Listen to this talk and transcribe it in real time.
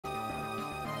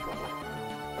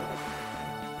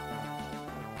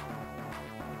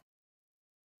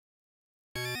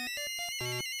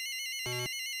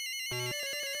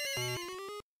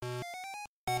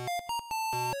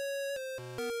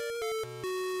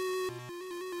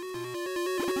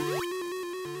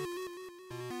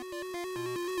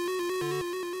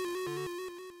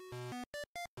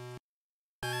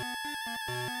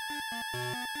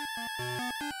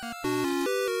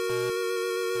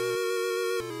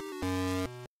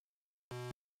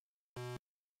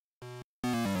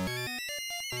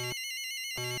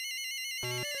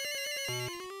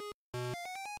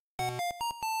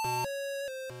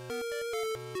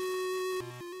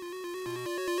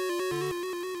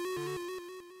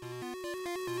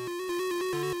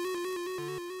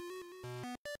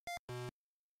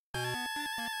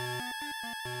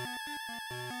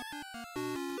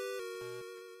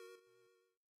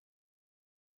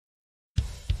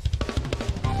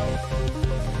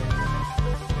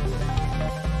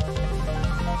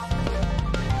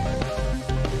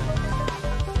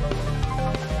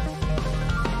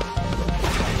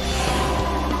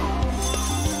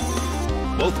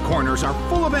Both corners are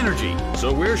full of energy,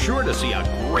 so we're sure to see a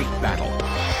great battle.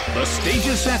 The stage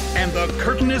is set and the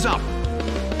curtain is up.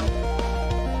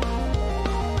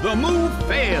 The move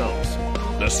fails.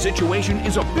 The situation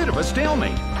is a bit of a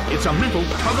stalemate. It's a mental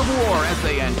tug of war as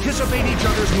they anticipate each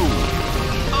other's move.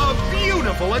 A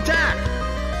beautiful attack!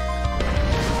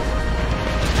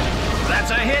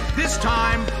 That's a hit this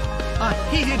time. A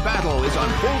heated battle is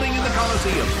unfolding in the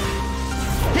Colosseum.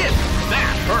 Hit!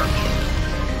 That hurt!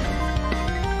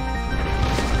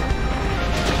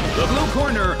 The blue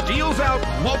corner deals out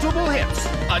multiple hits.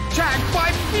 Attacked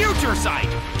by Future Sight!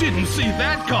 Didn't see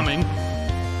that coming.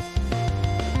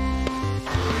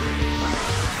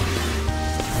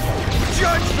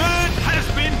 Judgment has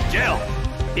been dealt.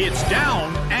 It's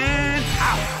down and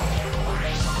out.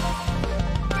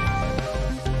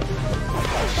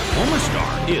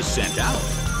 Omastar is sent out.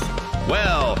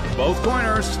 Well, both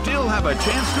corners still have a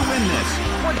chance to win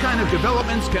this. What kind of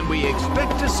developments can we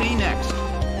expect to see next?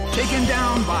 Taken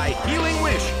down by Healing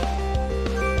Wish.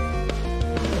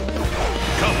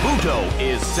 Kabuto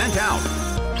is sent out.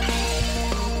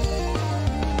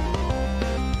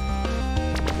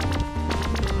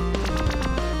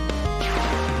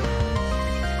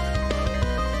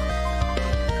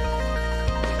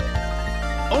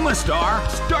 Omastar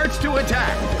starts to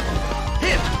attack.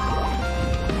 Hit!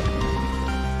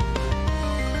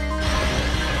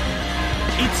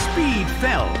 Its speed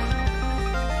fell.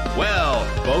 Well,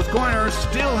 both corners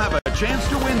still have a chance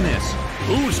to win this.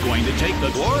 Who's going to take the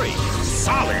glory?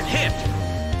 Solid hit!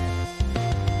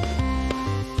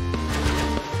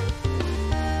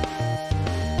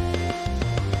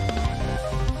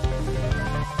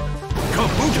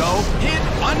 Kabuto hit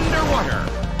underwater.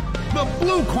 The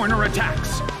blue corner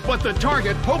attacks, but the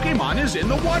target Pokémon is in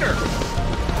the water.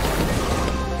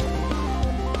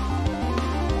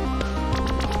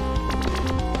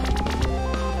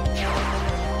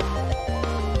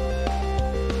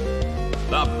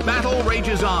 The battle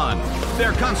rages on.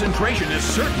 Their concentration is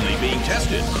certainly being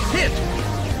tested. Hit!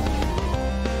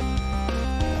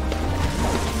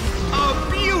 A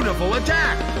beautiful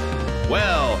attack!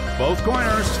 Well, both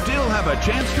corners still have a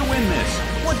chance to win this.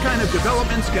 What kind of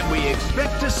developments can we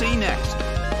expect to see next?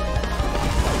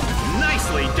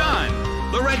 Nicely done!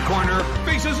 The red corner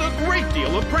faces a great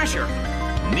deal of pressure.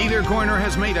 Neither corner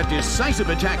has made a decisive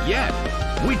attack yet.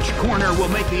 Which corner will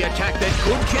make the attack that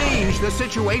could change the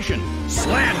situation?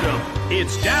 Slammed him!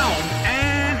 It's down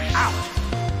and out!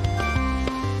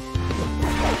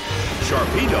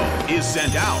 Sharpedo is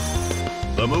sent out.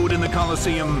 The mood in the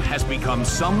Colosseum has become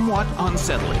somewhat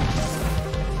unsettling.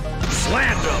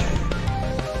 Slammed him!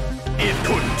 It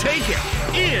couldn't take it!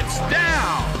 It's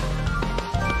down!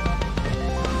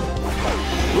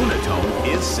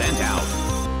 Lunatone is sent out.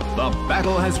 The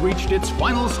battle has reached its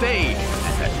final stage,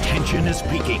 and the tension is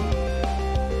peaking.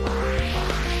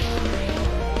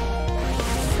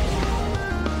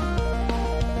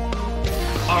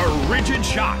 A rigid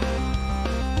shot.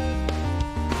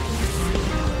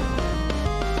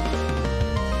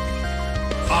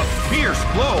 A fierce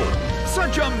blow.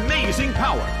 Such amazing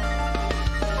power.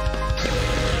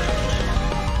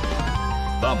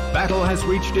 The battle has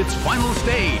reached its final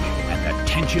stage, and the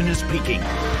tension is peaking.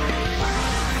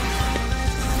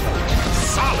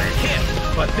 Solid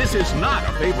hit, but this is not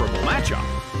a favorable matchup.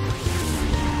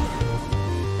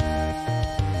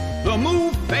 The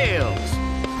move fails.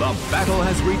 The battle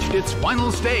has reached its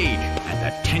final stage, and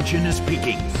the tension is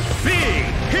peaking. Big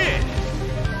hit!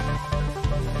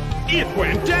 It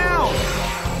went down!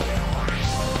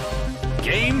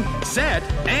 Game, set,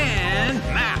 and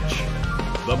match.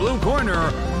 The blue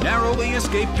corner narrowly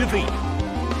escaped defeat.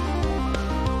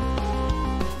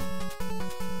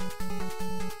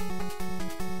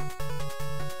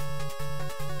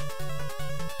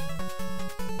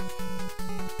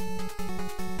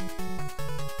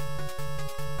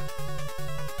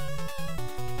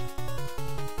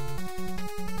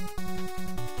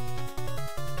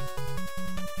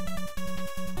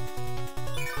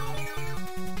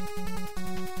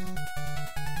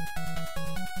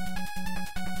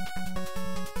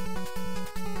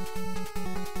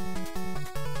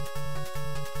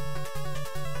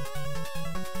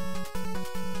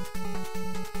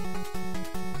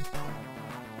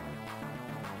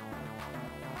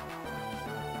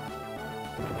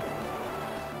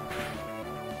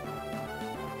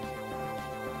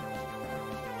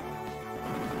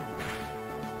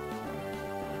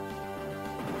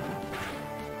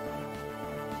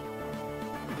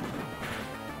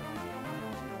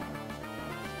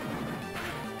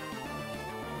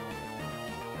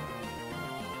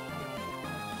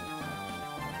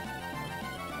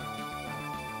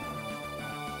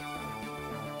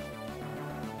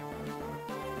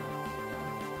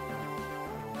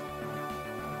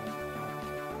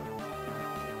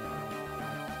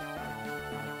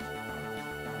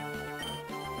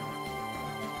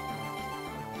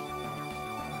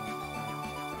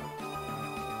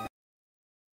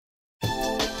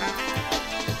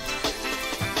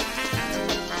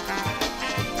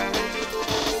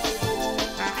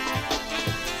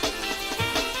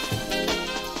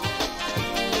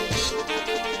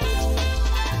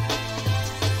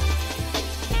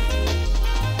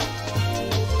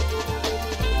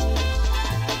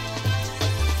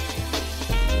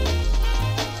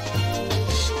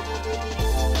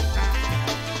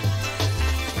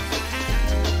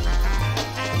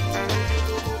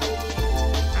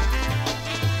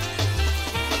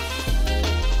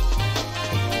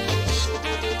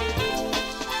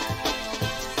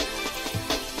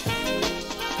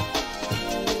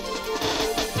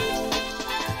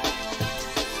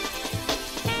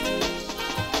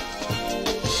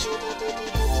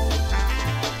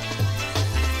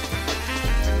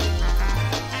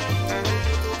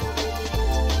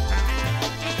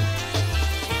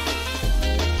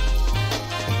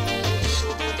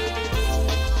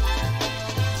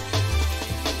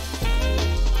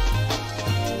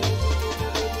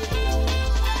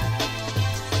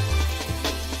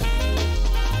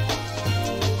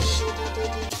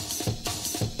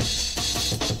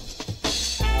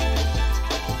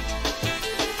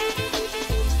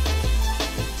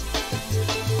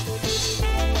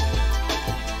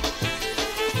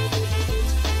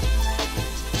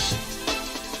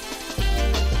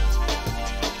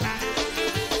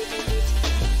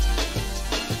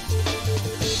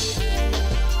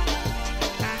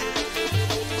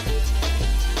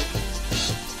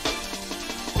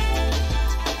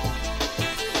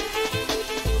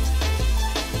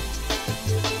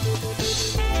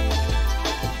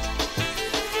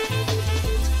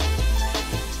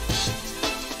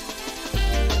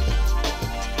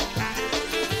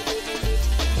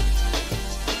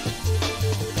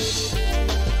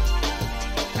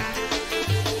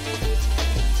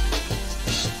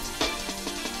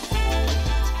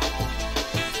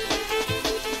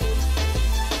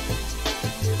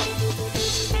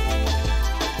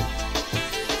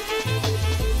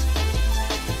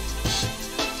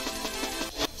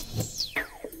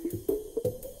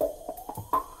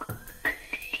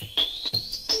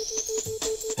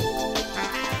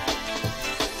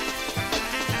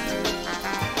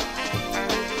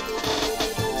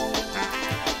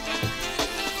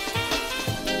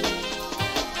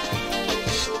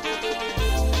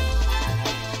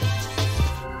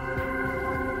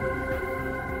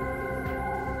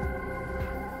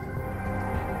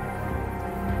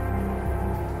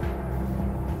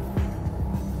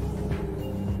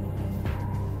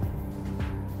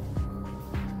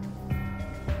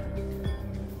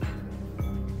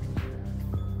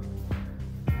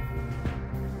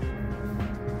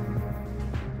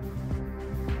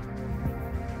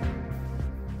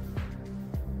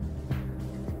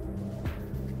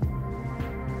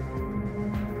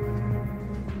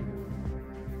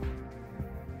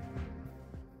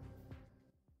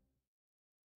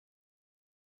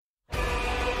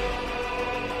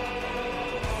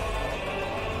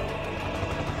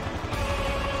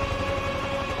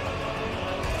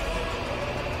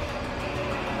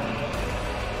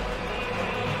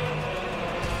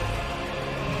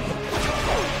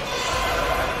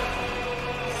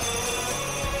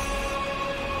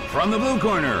 From the blue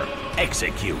corner,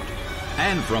 Execute.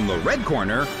 And from the red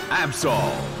corner,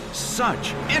 Absol.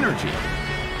 Such energy.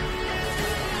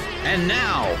 And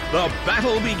now, the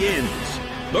battle begins.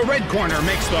 The red corner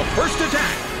makes the first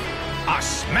attack. A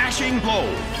smashing blow.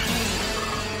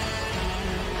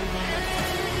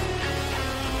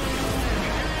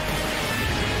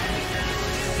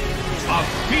 A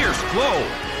fierce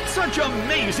blow. Such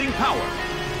amazing power.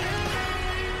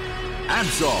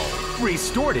 Absol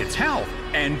restored its health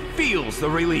and feels the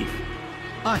relief.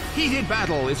 A heated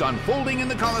battle is unfolding in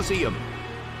the Colosseum.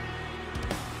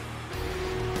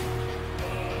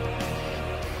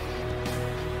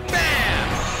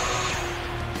 Bam!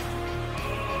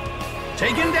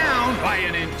 Taken down by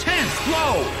an intense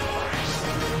blow.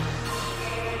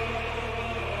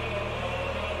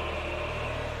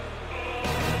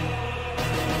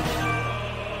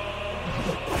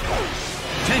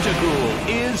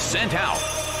 Tentacruel is sent out.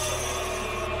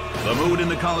 The mood in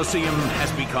the Colosseum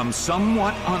has become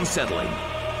somewhat unsettling.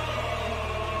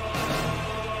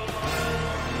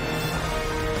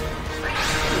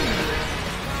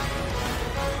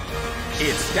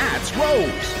 Its stats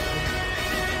rose.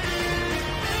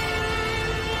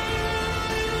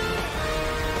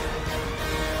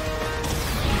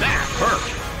 That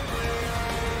hurt.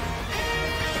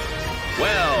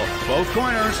 Well, both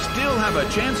corners still have a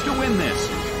chance to win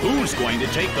this. Who's going to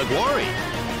take the glory?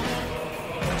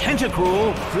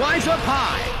 Tentacruel flies up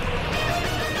high.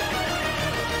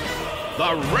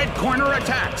 The red corner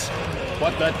attacks,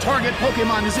 but the target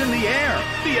Pokémon is in the air.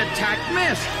 The attack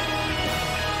missed.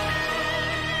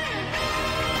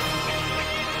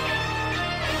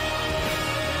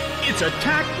 Its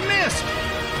attack missed.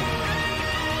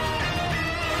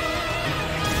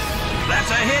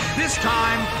 That's a hit this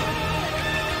time.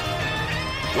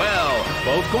 Well,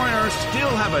 both corners still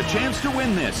have a chance to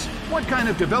win this. What kind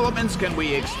of developments can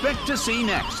we expect to see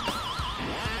next?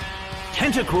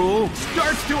 Tentacruel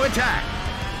starts to attack.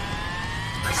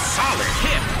 Solid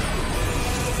hit.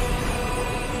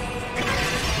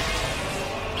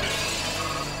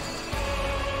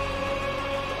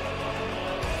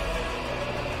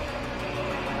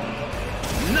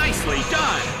 Nicely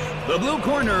done. The blue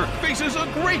corner faces a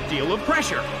great deal of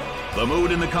pressure. The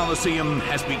mood in the Colosseum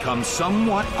has become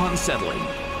somewhat unsettling.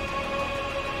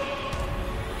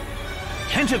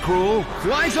 Tentacruel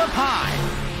flies up high.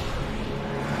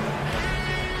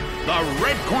 The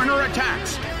red corner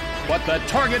attacks, but the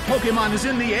target Pokémon is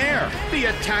in the air. The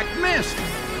attack missed.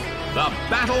 The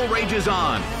battle rages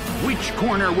on. Which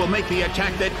corner will make the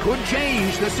attack that could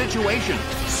change the situation?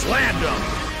 Slammed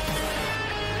him.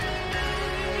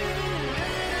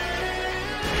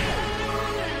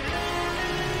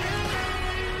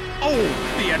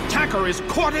 Oh, the attacker is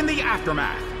caught in the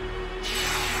aftermath.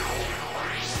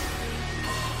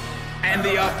 And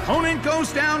the opponent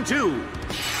goes down too.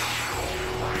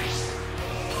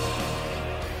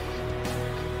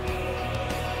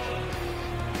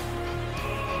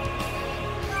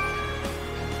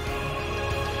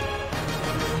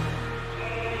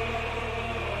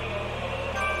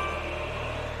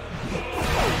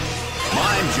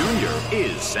 Mime Jr.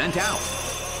 is sent out.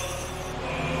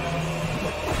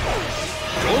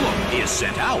 Golem is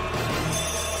sent out.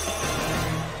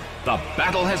 The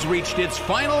battle has reached its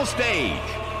final stage.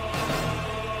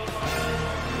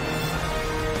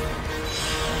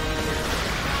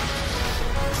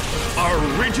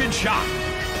 A rigid shot.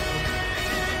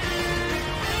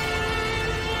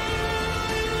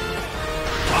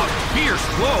 A fierce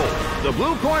blow. The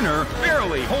blue corner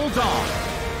barely holds on.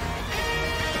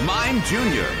 Mime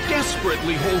Jr.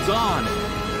 desperately holds on.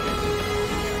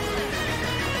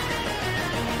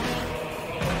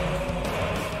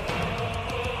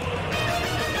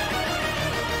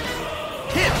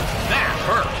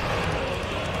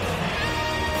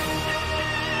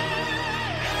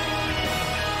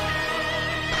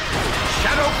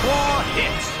 Claw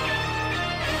hits.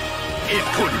 It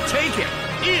couldn't take it.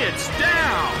 It's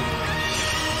down.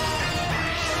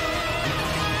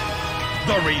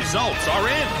 The results are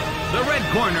in. The red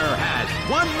corner has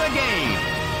won the game.